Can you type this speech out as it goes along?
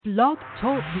Blog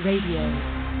Talk Radio.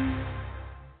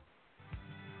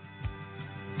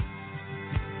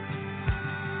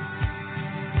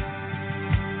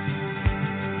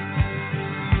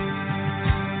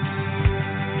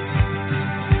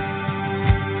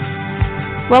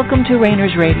 Welcome to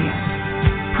Rainer's Radio,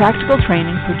 practical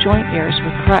training for joint heirs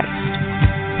with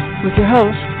Christ, with your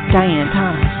host, Diane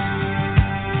Thomas.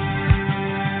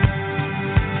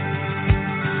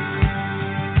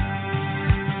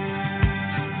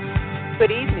 Good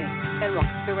evening, and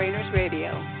welcome to Rainer's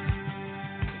Radio.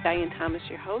 Diane Thomas,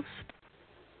 your host.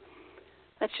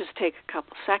 Let's just take a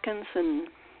couple seconds and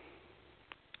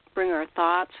bring our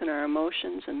thoughts and our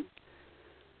emotions and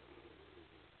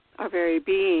our very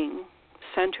being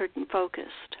centered and focused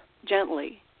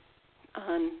gently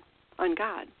on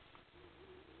God.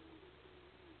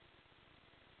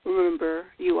 Remember,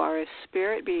 you are a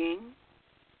spirit being.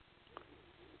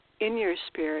 In your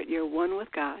spirit, you're one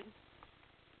with God.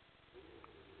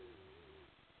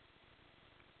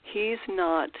 He's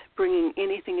not bringing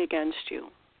anything against you.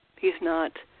 He's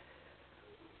not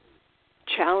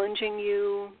challenging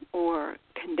you or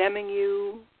condemning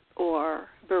you or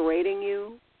berating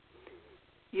you.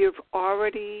 You've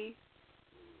already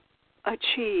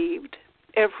achieved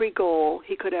every goal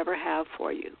he could ever have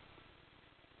for you.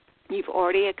 You've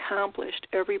already accomplished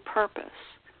every purpose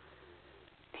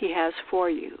he has for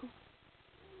you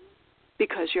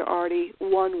because you're already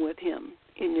one with him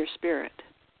in your spirit.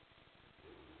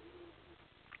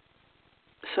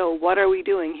 So what are we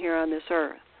doing here on this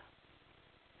earth?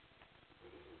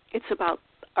 It's about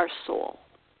our soul.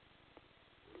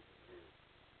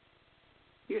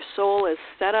 Your soul has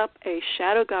set up a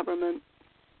shadow government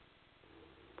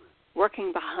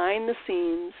working behind the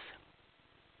scenes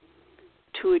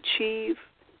to achieve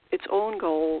its own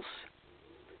goals,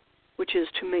 which is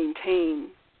to maintain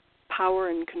power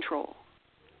and control.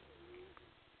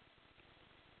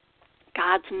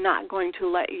 God's not going to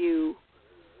let you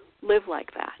live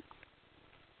like that.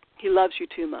 He loves you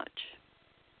too much.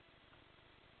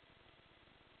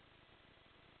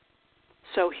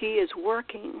 So he is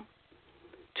working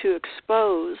to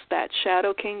expose that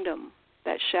shadow kingdom,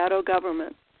 that shadow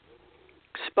government,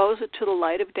 expose it to the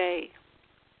light of day,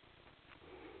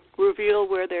 reveal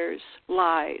where there's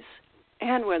lies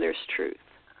and where there's truth,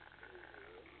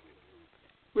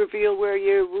 reveal where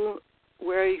you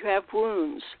have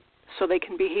wounds so they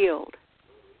can be healed,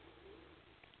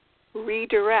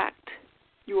 redirect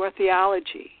your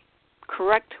theology,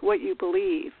 correct what you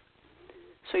believe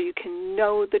so you can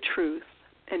know the truth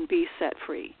and be set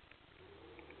free.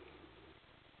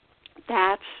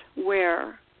 That's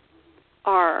where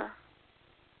our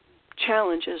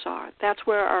challenges are. That's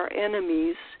where our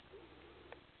enemies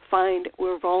find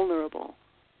we're vulnerable,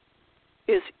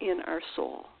 is in our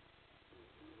soul.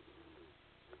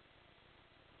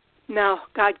 Now,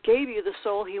 God gave you the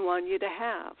soul he wanted you to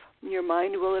have. Your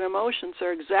mind, will, and emotions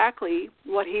are exactly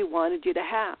what he wanted you to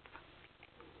have.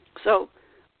 So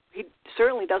he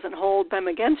certainly doesn't hold them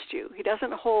against you. He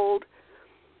doesn't hold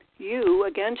you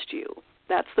against you.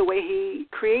 That's the way he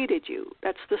created you.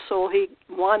 That's the soul he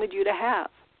wanted you to have.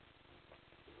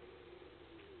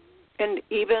 And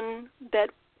even that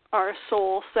our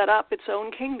soul set up its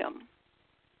own kingdom.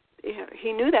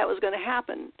 He knew that was going to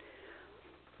happen.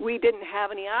 We didn't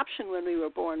have any option when we were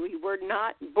born. We were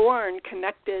not born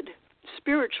connected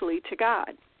spiritually to God.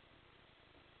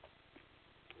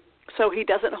 So he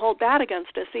doesn't hold that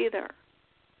against us either.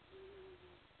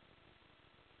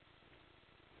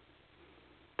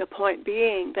 The point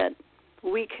being that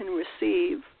we can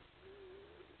receive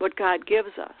what God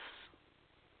gives us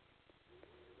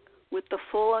with the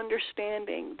full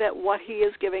understanding that what he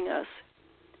is giving us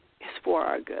is for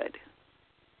our good.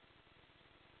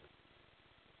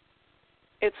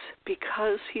 It's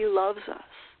because he loves us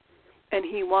and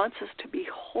he wants us to be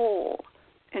whole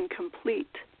and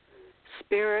complete,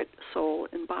 spirit, soul,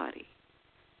 and body.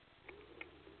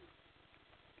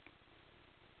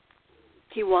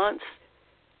 He wants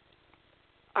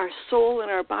our soul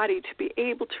and our body to be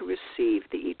able to receive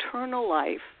the eternal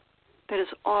life that is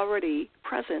already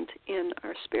present in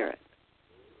our spirit.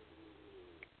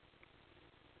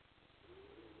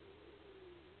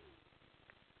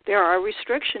 There are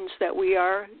restrictions that we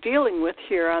are dealing with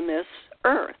here on this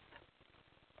earth.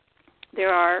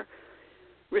 There are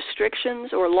restrictions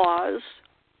or laws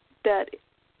that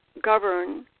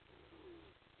govern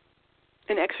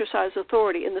and exercise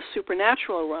authority in the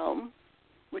supernatural realm,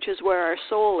 which is where our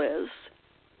soul is,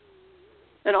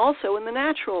 and also in the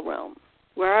natural realm,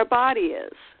 where our body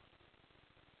is,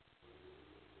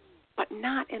 but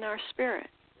not in our spirit.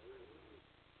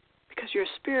 because your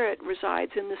spirit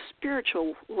resides in the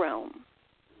spiritual realm.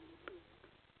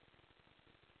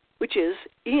 which is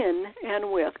in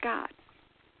and with God.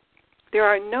 There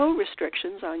are no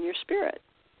restrictions on your spirit.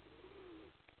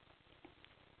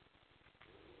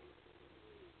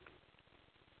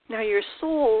 Now, your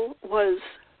soul was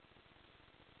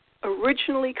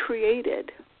originally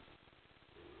created.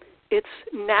 Its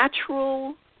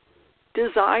natural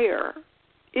desire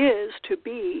is to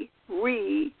be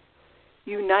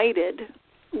reunited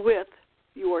with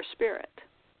your spirit.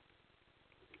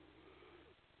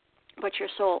 But your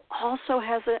soul also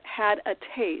has had a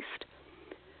taste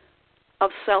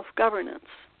of self-governance,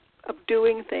 of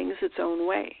doing things its own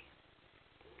way.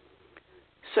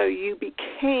 So you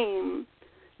became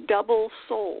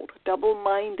double-souled,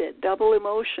 double-minded,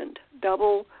 double-emotioned,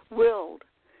 double-willed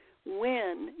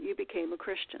when you became a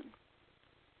Christian.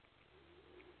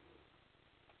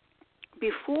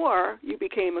 Before you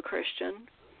became a Christian,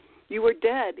 you were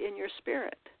dead in your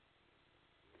spirit.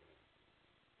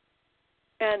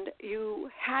 And you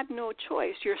had no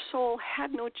choice, your soul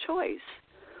had no choice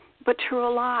but to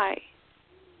rely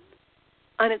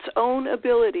on its own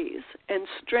abilities and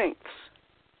strengths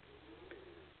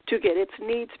to get its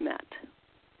needs met.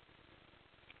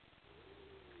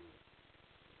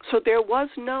 So there was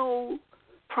no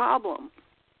problem.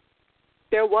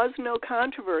 There was no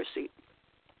controversy.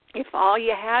 If all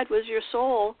you had was your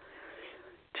soul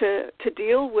to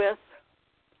deal with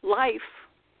life,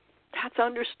 that's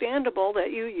understandable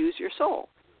that you use your soul.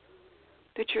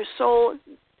 That your soul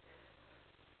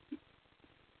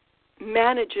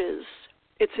manages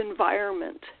its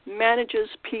environment, manages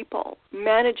people,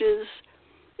 manages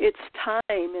its time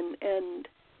and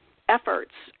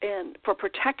efforts and for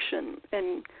protection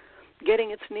and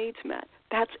getting its needs met.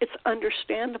 It's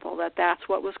understandable that that's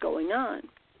what was going on.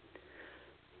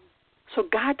 So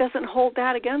God doesn't hold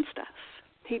that against us.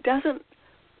 He doesn't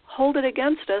hold it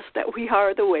against us that we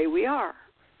are the way we are.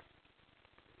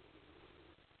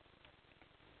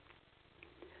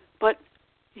 But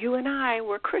you and I,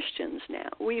 we're Christians now.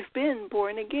 We've been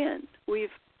born again. We've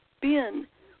been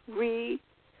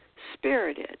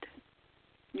re-spirited.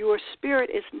 Your spirit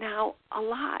is now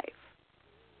alive.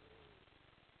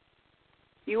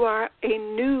 You are a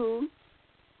new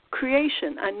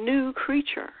creation, a new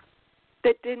creature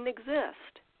that didn't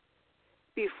exist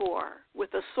before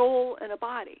with a soul and a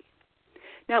body.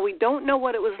 Now, we don't know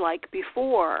what it was like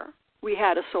before we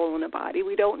had a soul and a body.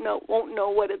 We won't know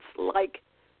what it's like,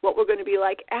 what we're going to be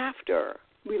like after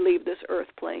we leave this earth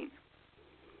plane.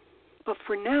 But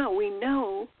for now, we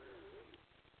know,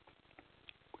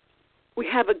 we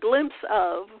have a glimpse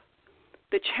of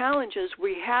the challenges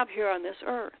we have here on this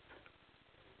earth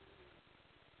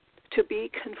to be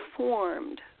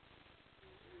conformed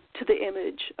to the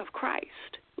image of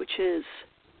Christ, which is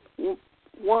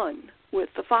one with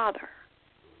the Father.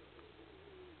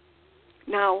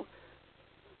 Now,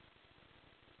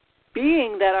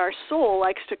 being that our soul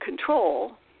likes to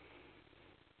control,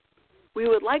 we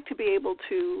would like to be able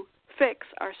to fix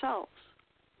ourselves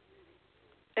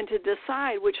and to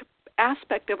decide which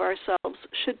aspect of ourselves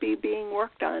should be being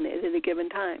worked on at any given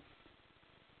time.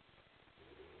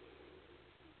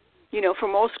 You know, for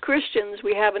most Christians,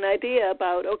 we have an idea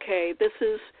about, okay, this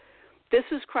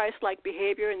is Christ-like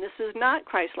behavior and this is not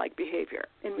Christ-like behavior.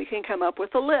 And we can come up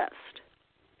with a list.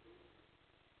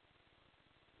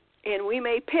 And we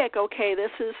may pick, okay,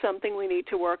 this is something we need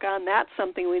to work on, that's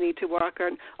something we need to work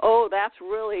on. Oh,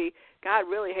 God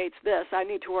really hates this. I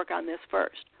need to work on this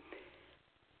first.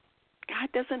 God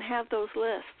doesn't have those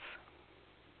lists.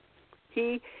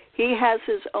 He has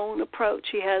his own approach.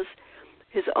 He has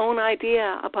his own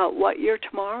idea about what your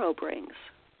tomorrow brings.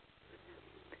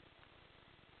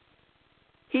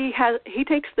 He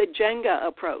takes the Jenga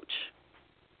approach.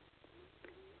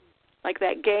 Like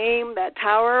that game, that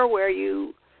tower where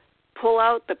you pull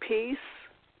out the piece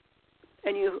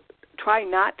and you try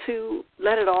not to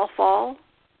let it all fall.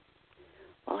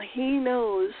 Well, he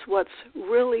knows what's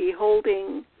really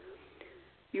holding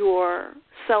your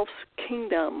self's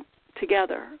kingdom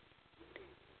together.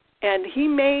 And he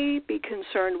may be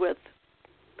concerned with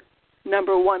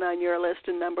number one on your list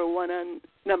and number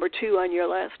two on your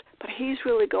list, but he's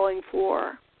really going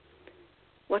for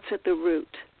what's at the root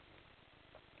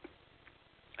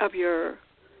of your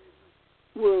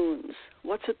wounds,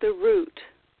 what's at the root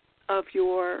of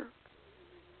your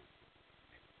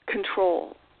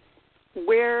control.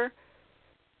 Where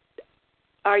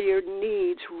are your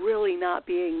needs really not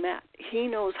being met? He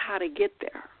knows how to get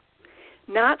there.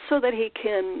 Not so that he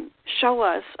can show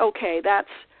us, okay,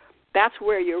 that's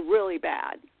where you're really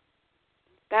bad.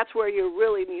 That's where you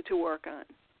really need to work on.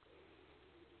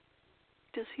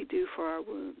 What does he do for our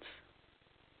wounds?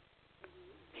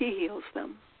 He heals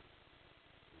them.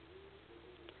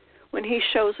 when he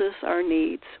shows us our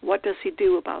needs, what does he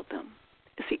do about them?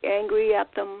 Is he angry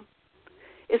at them?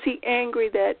 Is he angry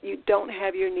that you don't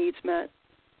have your needs met?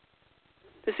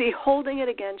 Is he holding it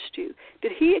against you?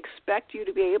 Did he expect you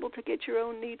to be able to get your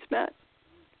own needs met?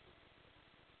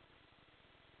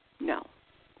 No.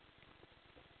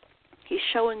 He's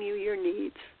showing you your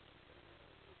needs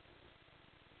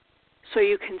so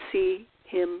you can see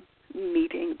him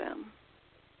meeting them.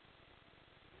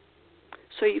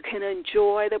 So you can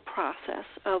enjoy the process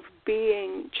of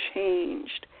being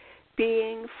changed,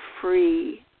 being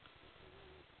free,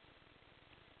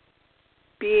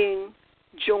 being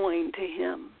joined to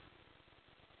him.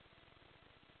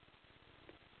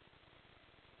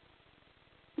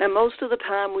 Now, most of the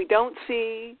time, we don't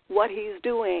see what he's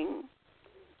doing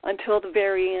until the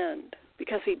very end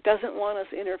because he doesn't want us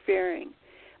interfering.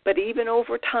 But even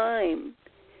over time,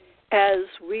 as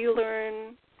we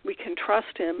learn, we can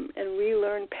trust him and we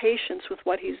learn patience with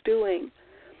what he's doing,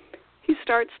 he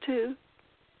starts to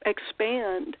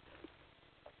expand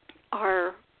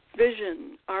our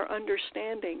vision, our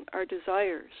understanding, our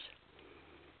desires.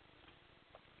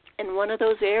 And one of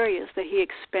those areas that he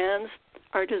expands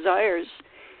our desires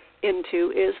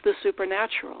into is the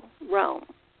supernatural realm.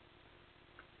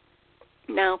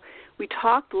 Now, we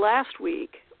talked last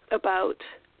week about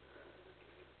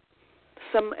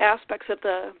some aspects of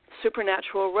the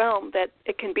supernatural realm, that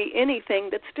it can be anything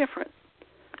that's different.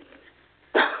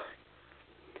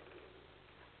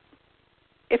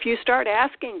 If you start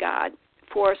asking God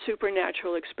for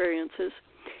supernatural experiences,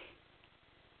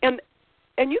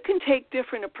 and you can take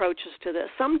different approaches to this.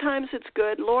 Sometimes it's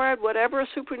good, Lord, whatever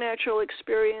supernatural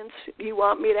experience you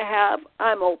want me to have,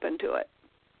 I'm open to it.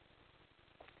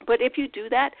 But if you do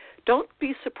that, don't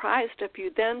be surprised if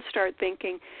you then start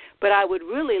thinking, but I would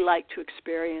really like to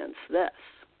experience this.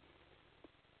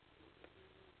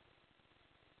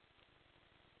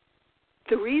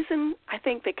 The reason I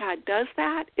think that God does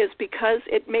that is because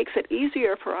it makes it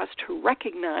easier for us to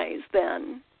recognize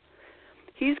then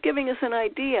he's giving us an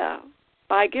idea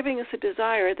by giving us a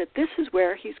desire that this is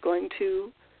where he's going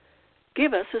to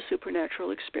give us a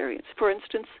supernatural experience. For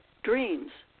instance,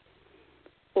 dreams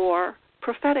or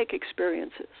prophetic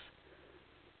experiences.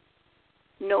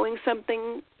 Knowing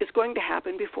something is going to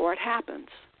happen before it happens.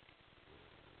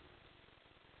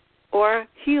 Or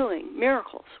healing,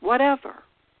 miracles, whatever.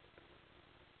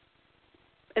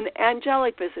 An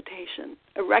angelic visitation,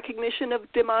 a recognition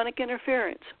of demonic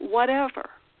interference, whatever.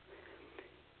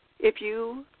 If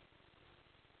you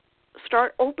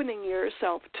start opening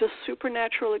yourself to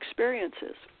supernatural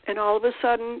experiences, and all of a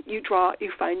sudden you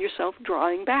find yourself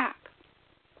drawing back.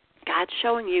 God's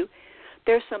showing you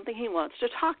there's something he wants to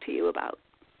talk to you about.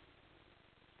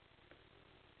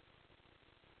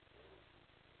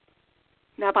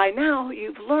 Now, by now,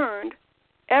 you've learned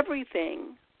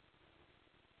everything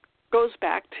goes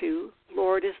back to,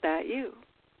 Lord, is that you?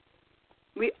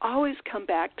 We always come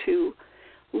back to,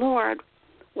 Lord,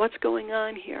 what's going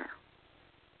on here?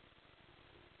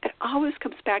 It always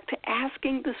comes back to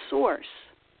asking the source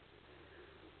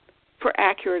for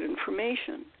accurate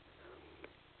information.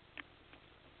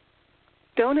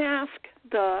 Don't ask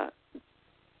the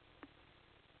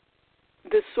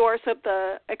source of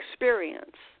the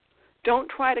experience. Don't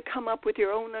try to come up with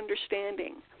your own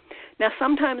understanding. Now,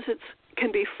 sometimes it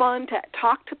can be fun to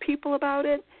talk to people about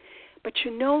it, but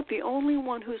you know the only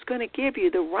one who's going to give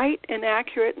you the right and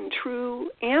accurate and true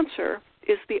answer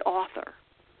is the author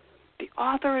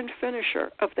and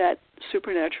finisher of that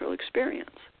supernatural experience.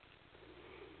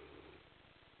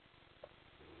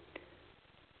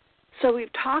 So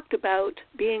we've talked about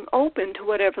being open to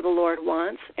whatever the Lord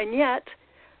wants, and yet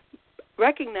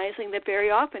recognizing that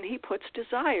very often he puts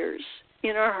desires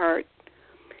in our heart.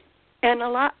 And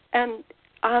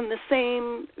on the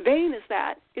same vein as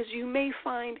that is you may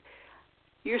find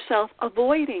yourself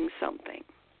avoiding something.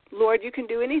 Lord, you can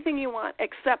do anything you want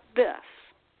except this.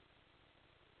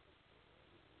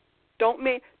 Don't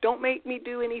make me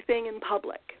do anything in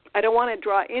public. I don't want to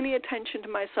draw any attention to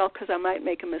myself because I might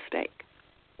make a mistake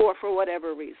or for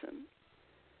whatever reason.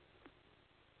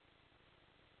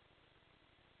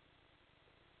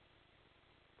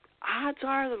 Odds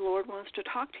are the Lord wants to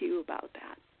talk to you about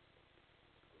that.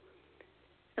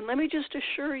 And let me just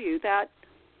assure you that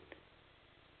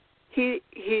He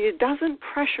doesn't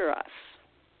pressure us.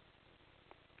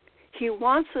 He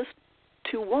wants us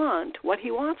to want what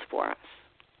he wants for us.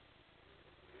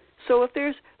 So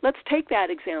let's take that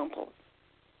example,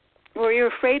 where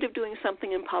you're afraid of doing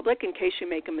something in public in case you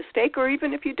make a mistake, or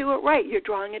even if you do it right, you're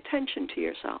drawing attention to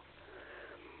yourself.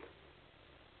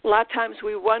 A lot of times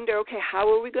we wonder, okay, how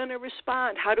are we going to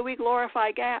respond? How do we glorify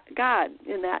God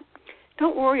in that?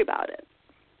 Don't worry about it.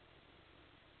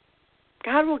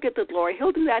 God will get the glory.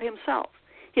 He'll do that himself.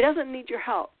 He doesn't need your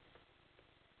help.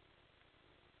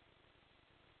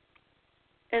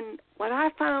 And what I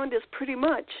found is pretty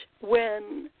much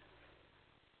when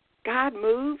God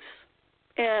moves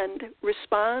and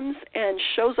responds and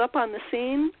shows up on the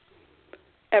scene,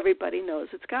 everybody knows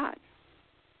it's God.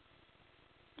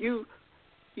 You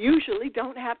usually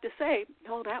don't have to say,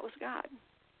 no, that was God.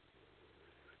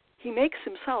 He makes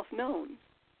himself known.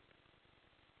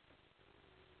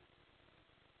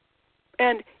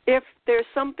 And if there's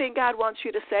something God wants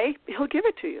you to say, he'll give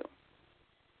it to you.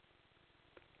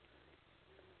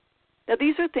 Now,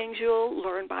 these are things you'll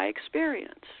learn by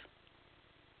experience.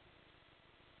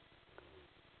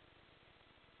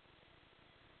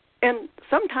 And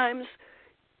sometimes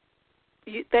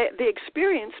the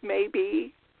experience may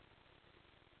be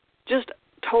just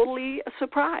totally a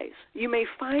surprise. You may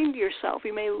find yourself,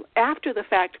 you may, after the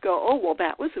fact, go, oh, well,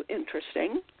 that was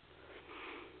interesting.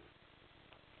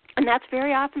 And that's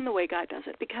very often the way God does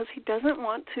it, because he doesn't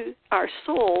want our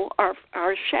soul,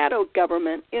 our shadow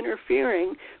government,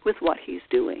 interfering with what he's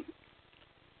doing.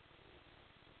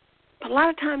 But a lot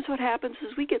of times what happens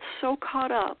is we get so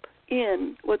caught up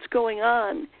in what's going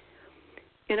on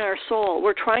in our soul.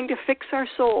 We're trying to fix our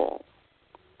soul.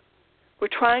 We're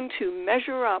trying to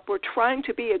measure up. We're trying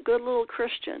to be a good little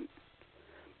Christian.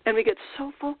 And we get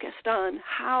so focused on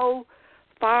how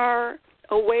far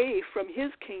away from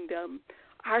his kingdom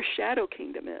our shadow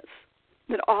kingdom is,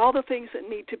 and all the things that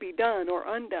need to be done or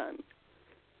undone.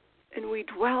 And we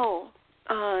dwell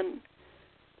on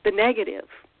the negative,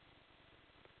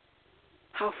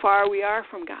 how far we are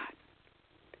from God.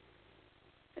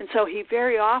 And so he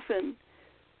very often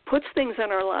puts things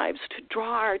in our lives to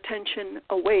draw our attention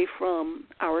away from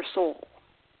our soul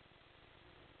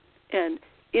and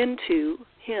into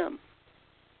him.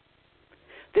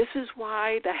 This is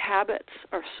why the habits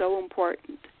are so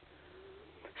important.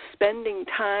 Spending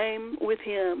time with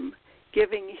him,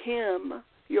 giving him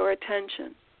your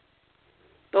attention.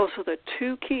 Those are the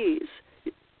two keys,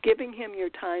 giving him your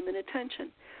time and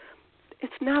attention.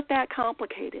 It's not that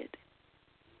complicated.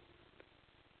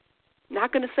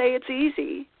 Not going to say it's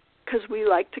easy, because we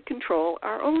like to control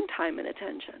our own time and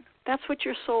attention. That's what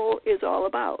your soul is all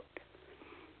about.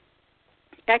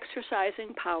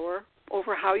 Exercising power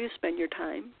over how you spend your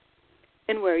time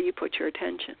and where you put your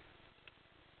attention.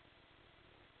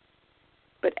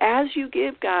 But as you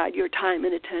give God your time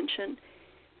and attention,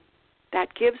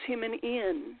 that gives him an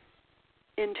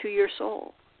into your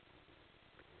soul.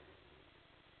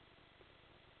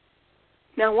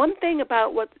 Now, one thing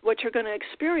about what you're going to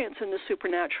experience in the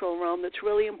supernatural realm that's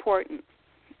really important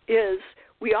is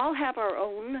we all have our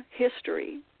own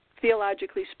history,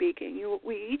 theologically speaking.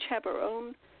 We each have our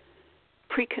own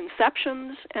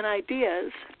preconceptions and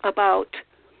ideas about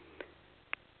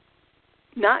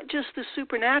not just the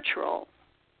supernatural,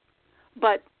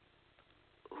 but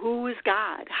who is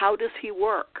God? How does he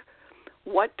work?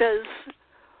 What does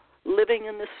living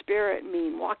in the Spirit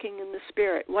mean? Walking in the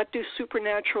Spirit? What do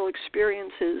supernatural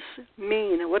experiences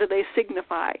mean? What do they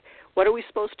signify? What are we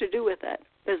supposed to do with it?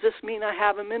 Does this mean I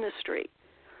have a ministry?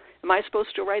 Am I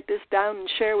supposed to write this down and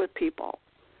share with people?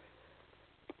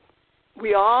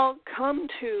 We all come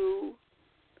to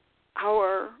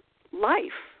our life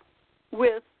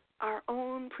with our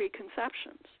own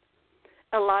preconceptions.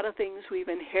 A lot of things we've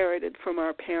inherited from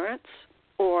our parents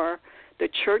or the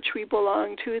church we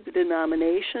belong to, the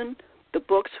denomination, the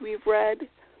books we've read,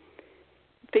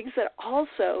 things that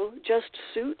also just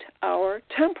suit our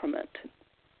temperament.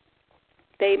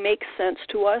 They make sense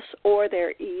to us, or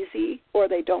they're easy, or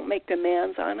they don't make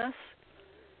demands on us.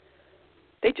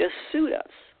 They just suit us.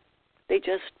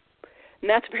 And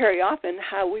that's very often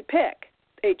how we pick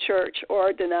a church or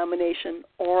a denomination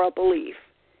or a belief,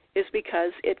 is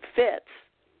because it fits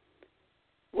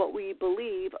what we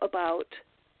believe about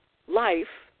life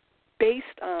based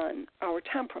on our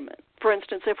temperament. For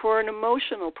instance, if we're an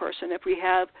emotional person,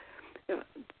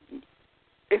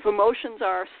 if emotions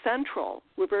are central,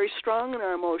 we're very strong in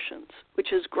our emotions,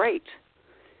 which is great.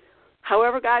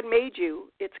 However God made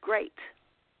you, it's great.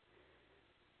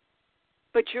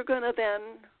 But you're going to then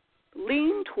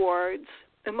lean towards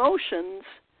emotion-based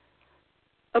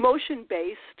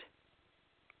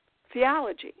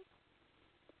theology.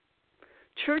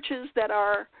 Churches that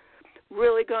are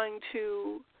really going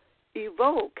to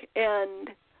evoke and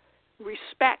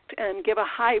respect and give a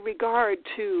high regard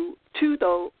to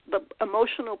the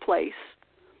emotional place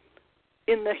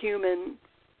in the human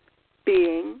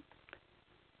being,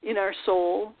 in our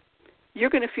soul, you're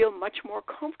going to feel much more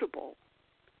comfortable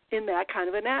in that kind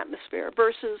of an atmosphere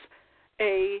versus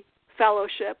a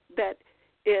fellowship that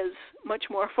is much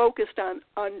more focused on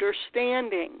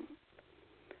understanding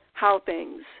how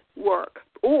things work,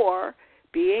 or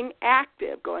being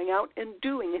active, going out and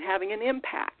doing and having an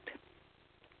impact.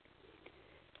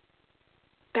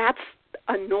 That's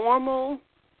a normal,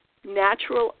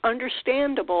 natural,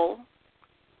 understandable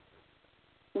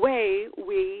way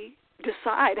we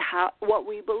decide what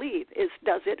we believe is,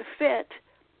 does it fit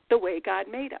the way God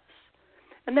made us?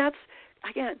 And that's,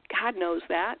 again, God knows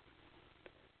that.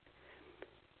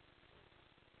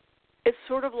 It's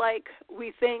sort of like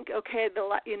we think, okay,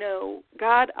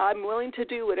 God, I'm willing to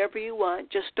do whatever you want,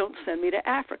 just don't send me to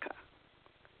Africa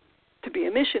to be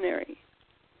a missionary.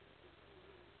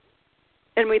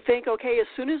 And we think, okay, as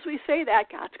soon as we say that,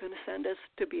 God's going to send us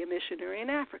to be a missionary in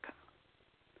Africa.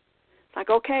 It's like,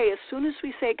 okay, as soon as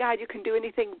we say, God, you can do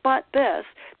anything but this,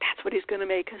 that's what he's going to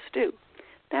make us do.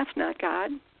 That's not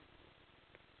God.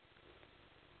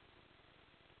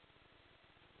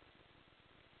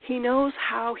 He knows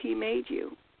how he made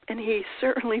you, and he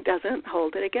certainly doesn't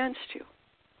hold it against you.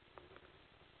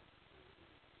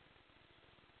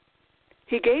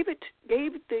 He gave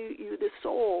you the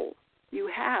soul you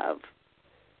have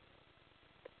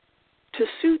to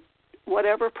suit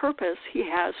whatever purpose he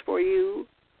has for you,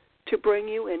 to bring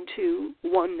you into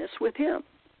oneness with him.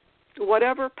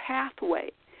 Whatever pathway.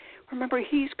 Remember,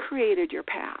 he's created your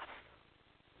path.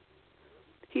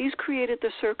 He's created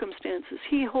the circumstances.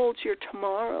 He holds your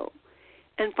tomorrow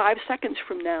and 5 seconds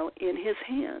from now in his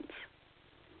hands.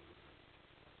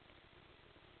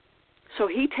 So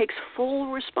he takes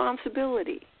full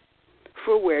responsibility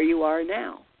for where you are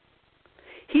now.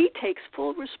 He takes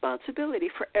full responsibility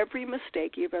for every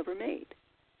mistake you've ever made.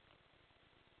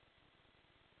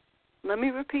 Let me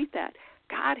repeat that.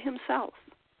 God himself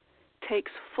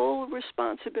takes full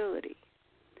responsibility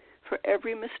for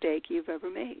every mistake you've ever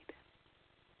made.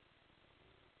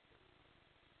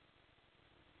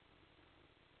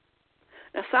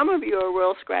 Now, some of you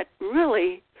are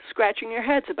really scratching your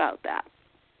heads about that.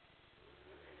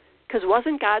 Because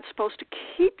wasn't God supposed to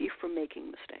keep you from making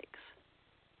mistakes?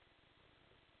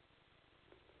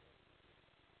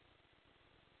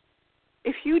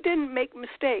 If you didn't make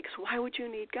mistakes, why would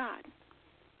you need God?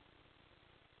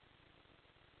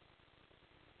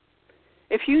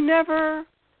 If you never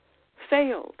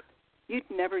failed, you'd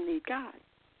never need God.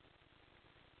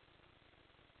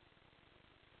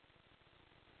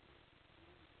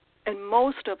 And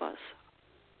most of us,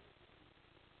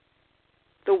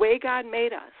 the way God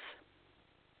made us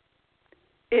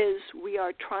is we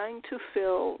are trying to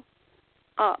fill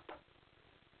up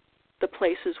the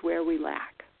places where we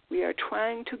lack. We are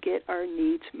trying to get our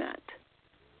needs met.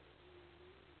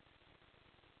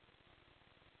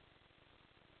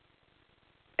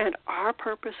 And our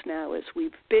purpose now is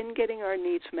we've been getting our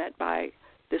needs met by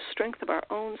the strength of our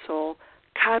own soul.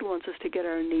 God wants us to get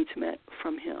our needs met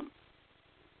from him.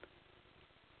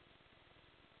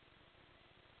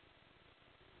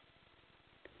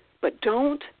 But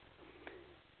don't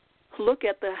look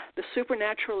at the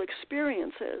supernatural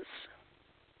experiences,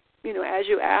 as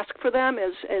you ask for them,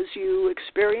 as you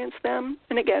experience them.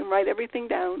 And again, write everything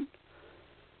down.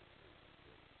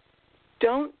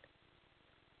 Don't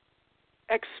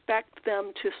expect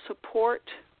them to support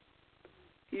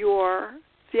your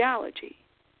theology.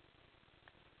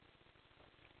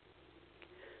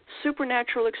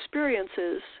 Supernatural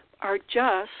experiences are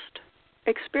just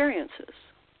experiences.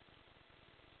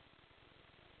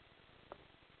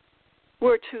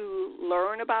 We're to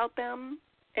learn about them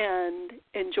and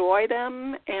enjoy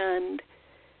them and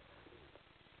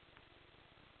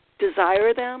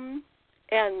desire them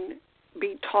and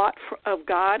be taught of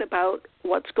God about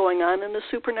what's going on in the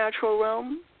supernatural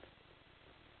realm.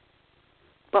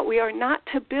 But we are not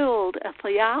to build a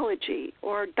theology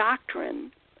or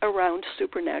doctrine around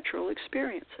supernatural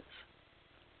experiences.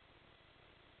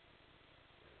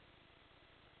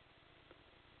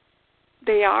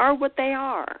 They are what they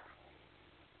are.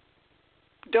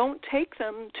 Don't take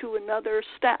them to another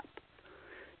step.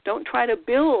 Don't try to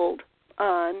build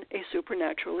on a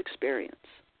supernatural experience.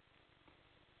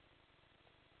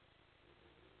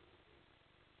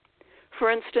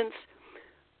 For instance,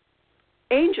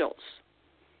 angels.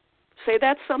 Say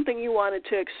that's something you wanted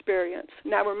to experience.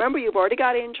 Now remember, you've already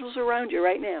got angels around you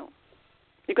right now.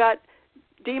 You've got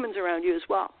demons around you as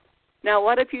well. Now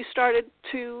what if you started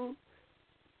to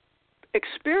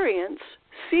experience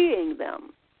seeing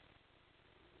them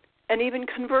and even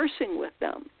conversing with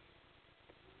them?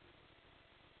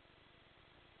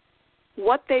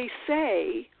 What they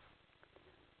say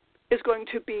is going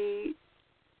to be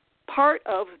part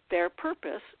of their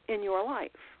purpose in your life.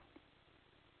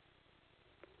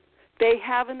 They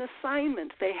have an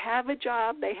assignment. They have a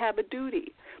job. They have a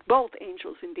duty. Both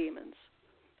angels and demons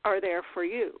are there for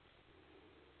you.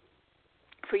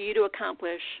 for you to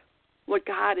accomplish what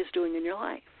God is doing in your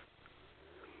life.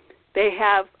 They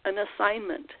have an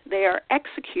assignment. They are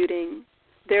executing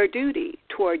their duty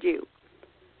toward you.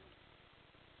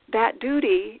 That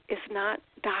duty is not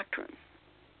doctrine.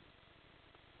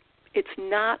 It's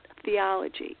not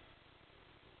theology.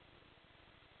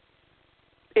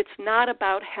 It's not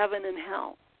about heaven and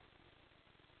hell.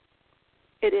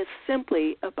 It is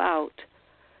simply about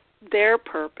their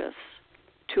purpose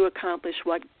to accomplish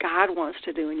what God wants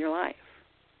to do in your life.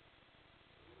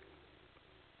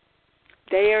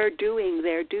 They are doing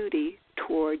their duty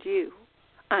toward you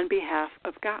on behalf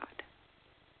of God.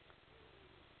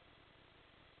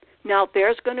 Now,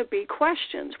 there's going to be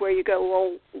questions where you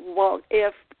go, well,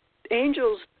 if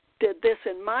angels did this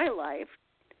in my life,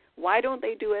 why don't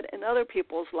they do it in other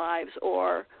people's lives?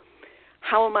 Or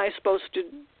how am I supposed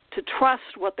to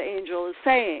trust what the angel is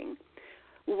saying?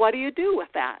 What do you do with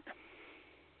that?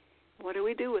 What do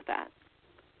we do with that?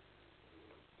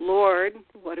 Lord,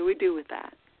 what do we do with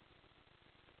that?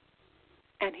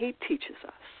 And he teaches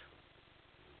us.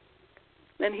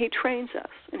 And he trains us.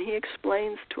 And he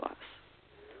explains to us.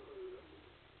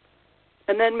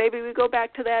 And then maybe we go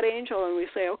back to that angel and we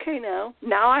say, okay, now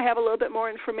I have a little bit more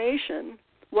information.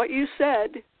 What you said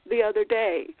the other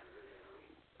day,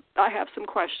 I have some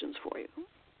questions for you.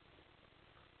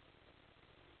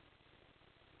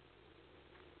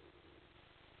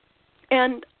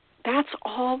 And that's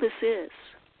all this is.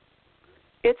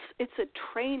 It's a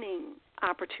training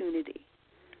opportunity.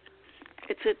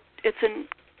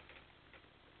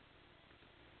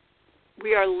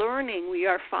 We are learning, we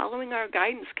are following our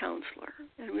guidance counselor,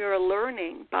 and we are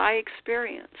learning by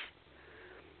experience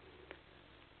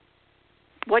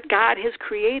what God has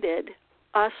created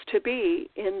us to be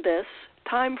in this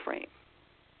time frame.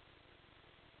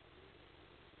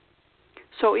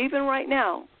 So even right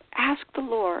now, ask the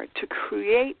Lord to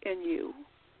create in you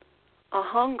a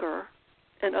hunger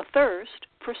and a thirst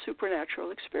for supernatural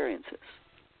experiences.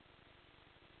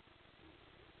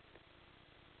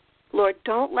 Lord,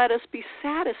 don't let us be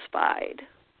satisfied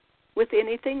with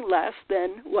anything less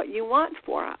than what you want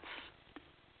for us.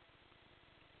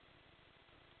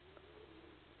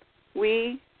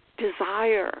 We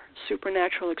desire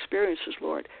supernatural experiences,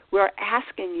 Lord. We are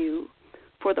asking you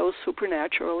for those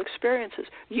supernatural experiences.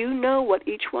 You know what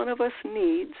each one of us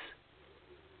needs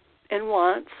and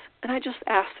wants, and I just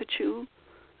ask that you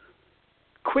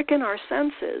quicken our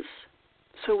senses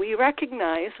so we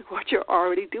recognize what you're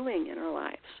already doing in our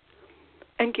lives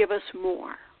and give us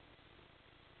more.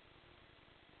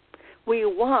 We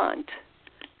want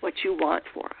what you want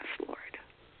for us, Lord.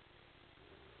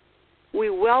 We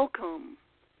welcome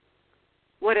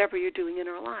whatever you're doing in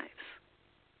our lives.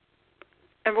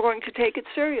 And we're going to take it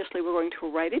seriously. We're going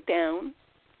to write it down.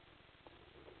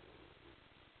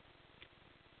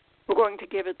 We're going to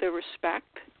give it the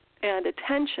respect and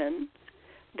attention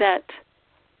that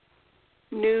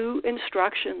new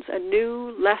instructions, a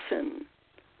new lesson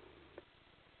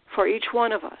for each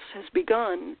one of us has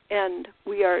begun, and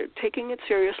we are taking it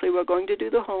seriously. We're going to do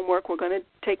the homework. We're going to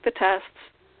take the tests,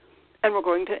 and we're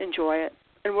going to enjoy it.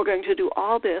 And we're going to do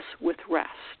all this with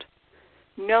rest,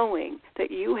 knowing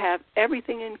that you have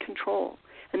everything in control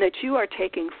and that you are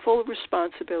taking full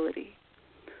responsibility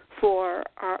for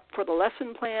the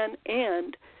lesson plan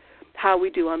and how we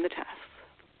do on the tests.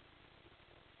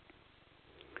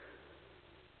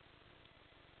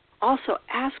 Also,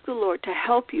 ask the Lord to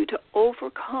help you to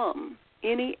overcome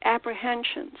any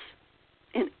apprehensions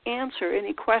and answer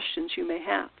any questions you may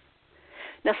have.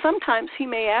 Now, sometimes he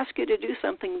may ask you to do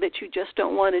something that you just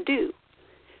don't want to do,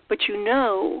 but you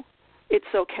know it's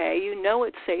okay. You know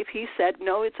it's safe. He said,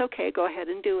 no, it's okay. Go ahead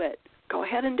and do it. Go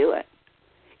ahead and do it.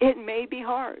 It may be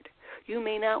hard. You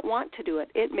may not want to do it.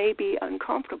 It may be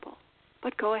uncomfortable,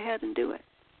 but go ahead and do it.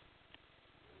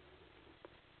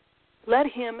 Let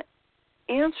him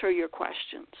answer your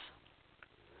questions.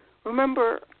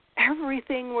 Remember,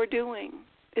 everything we're doing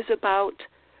is about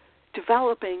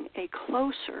developing a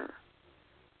closer,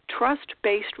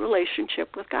 trust-based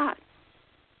relationship with God.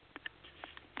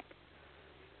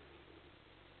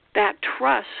 That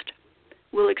trust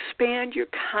will expand your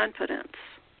confidence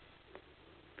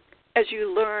as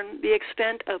you learn the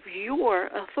extent of your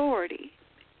authority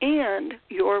and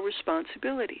your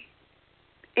responsibility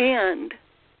and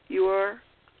your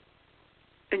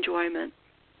enjoyment.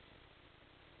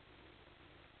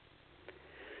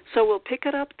 So we'll pick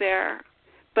it up there,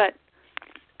 but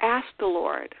ask the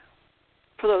Lord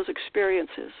for those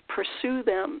experiences. Pursue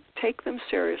them, take them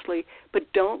seriously,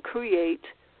 but don't create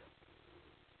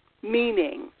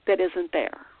meaning that isn't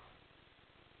there.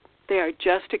 They are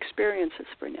just experiences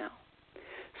for now.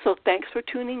 So thanks for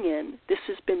tuning in. This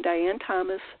has been Diane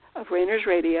Thomas of Rainers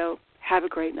Radio. Have a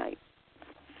great night.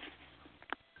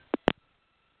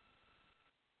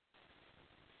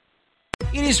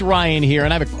 It is Ryan here,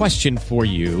 and I have a question for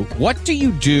you. What do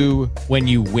you do when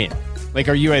you win? Like,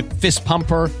 are you a fist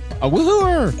pumper, a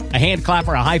woohooer, a hand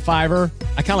clapper, a high fiver?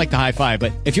 I kind of like the high five,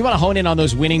 but if you want to hone in on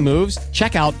those winning moves,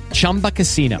 check out Chumba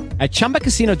Casino. At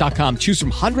ChumbaCasino.com, choose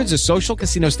from hundreds of social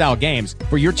casino-style games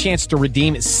for your chance to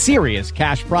redeem serious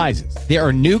cash prizes. There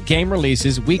are new game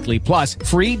releases weekly, plus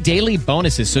free daily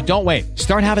bonuses. So don't wait.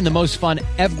 Start having the most fun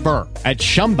ever at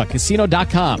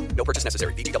ChumbaCasino.com. No purchase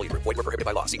necessary. VGW Group. Void where prohibited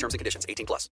by law. See terms and conditions. 18+.